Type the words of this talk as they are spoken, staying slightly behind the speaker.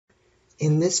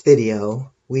In this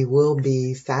video, we will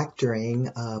be factoring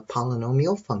a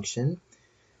polynomial function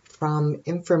from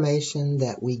information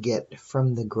that we get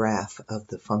from the graph of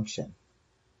the function.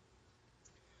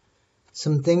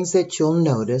 Some things that you'll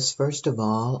notice, first of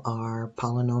all, our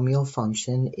polynomial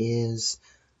function is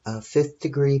a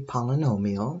fifth-degree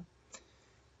polynomial.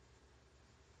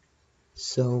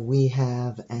 So we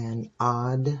have an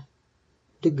odd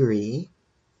degree.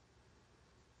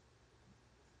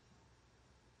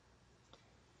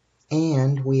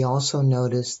 And we also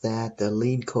notice that the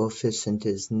lead coefficient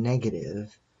is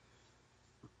negative.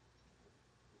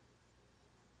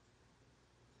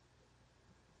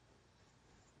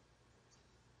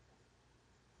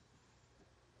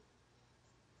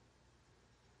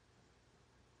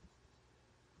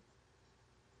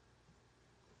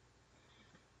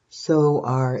 So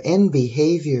our end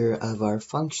behavior of our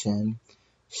function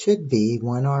should be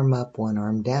one arm up, one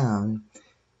arm down.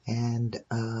 And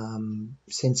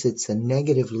since it's a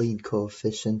negative lead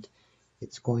coefficient,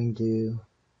 it's going to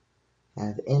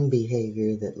have end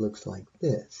behavior that looks like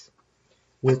this,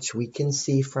 which we can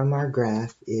see from our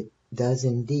graph. It does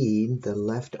indeed. The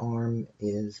left arm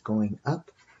is going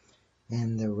up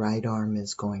and the right arm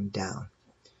is going down.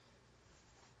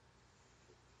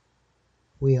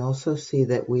 We also see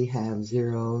that we have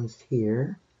zeros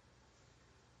here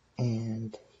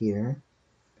and here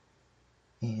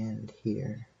and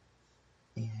here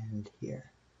and here.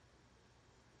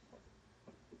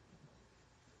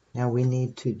 Now we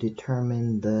need to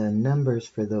determine the numbers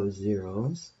for those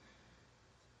zeros.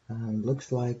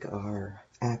 Looks like our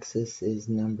axis is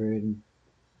numbered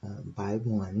by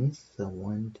ones, so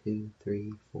 1, 2,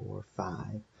 3, 4,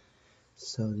 5.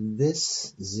 So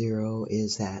this 0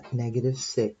 is at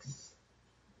 -6.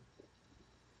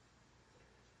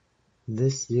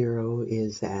 This 0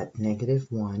 is at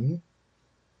 -1.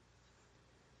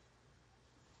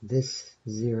 This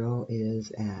 0 is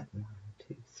at 1,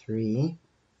 2, 3.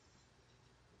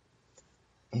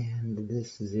 And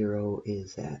this 0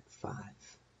 is at 5.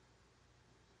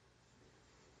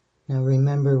 Now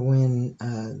remember, when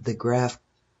the graph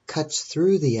cuts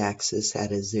through the axis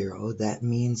at a 0, that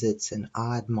means it's an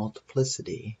odd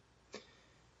multiplicity.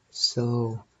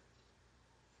 So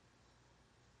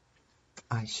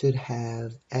I should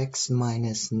have x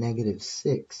minus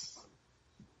 -6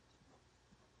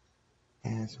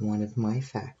 as one of my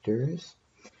factors,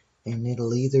 and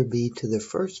it'll either be to the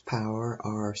first power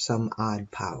or some odd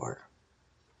power.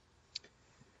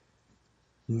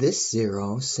 This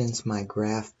 0, since my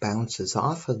graph bounces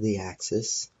off of the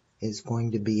axis, is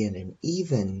going to be in an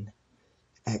even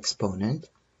exponent.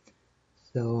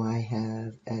 So I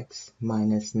have x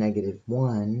minus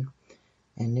 -1,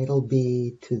 and it'll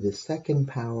be to the second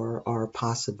power or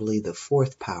possibly the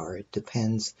fourth power. It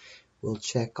depends. We'll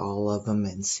check all of them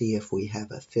and see if we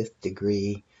have a fifth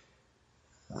degree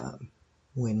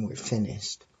when we're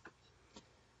finished.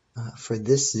 For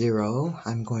this 0,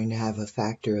 I'm going to have a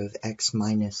factor of x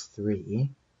minus 3.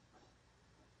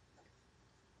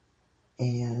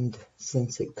 And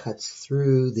since it cuts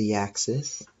through the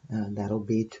axis, that'll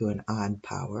be to an odd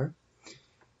power.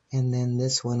 And then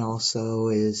this one also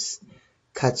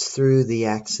cuts through the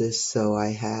axis, so I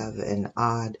have an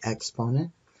odd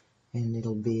exponent, and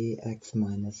it'll be x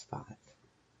minus 5.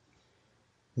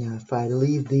 Now if I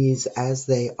leave these as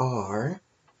they are,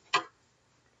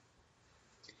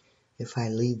 if I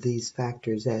leave these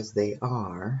factors as they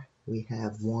are, we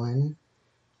have 1,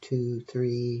 2,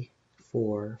 3,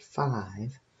 4,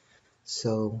 5.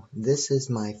 So this is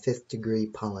my fifth degree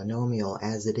polynomial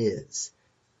as it is.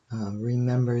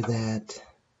 Remember that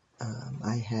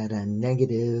I had a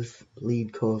negative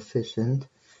lead coefficient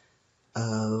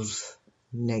of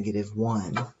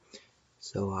 -1.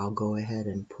 So I'll go ahead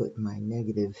and put my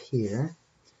negative here.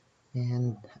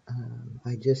 And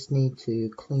I just need to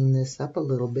clean this up a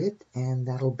little bit, and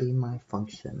that'll be my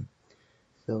function.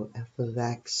 So f of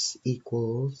x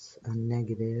equals a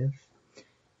negative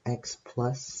x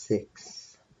plus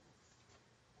 6,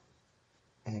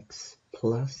 x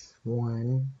plus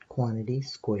 1 quantity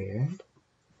squared,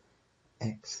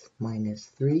 x minus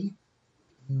 3,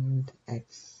 and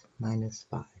x minus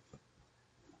 5.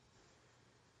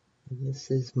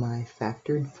 This is my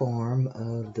factored form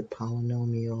of the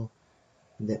polynomial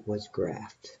that was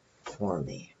graphed for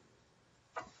me.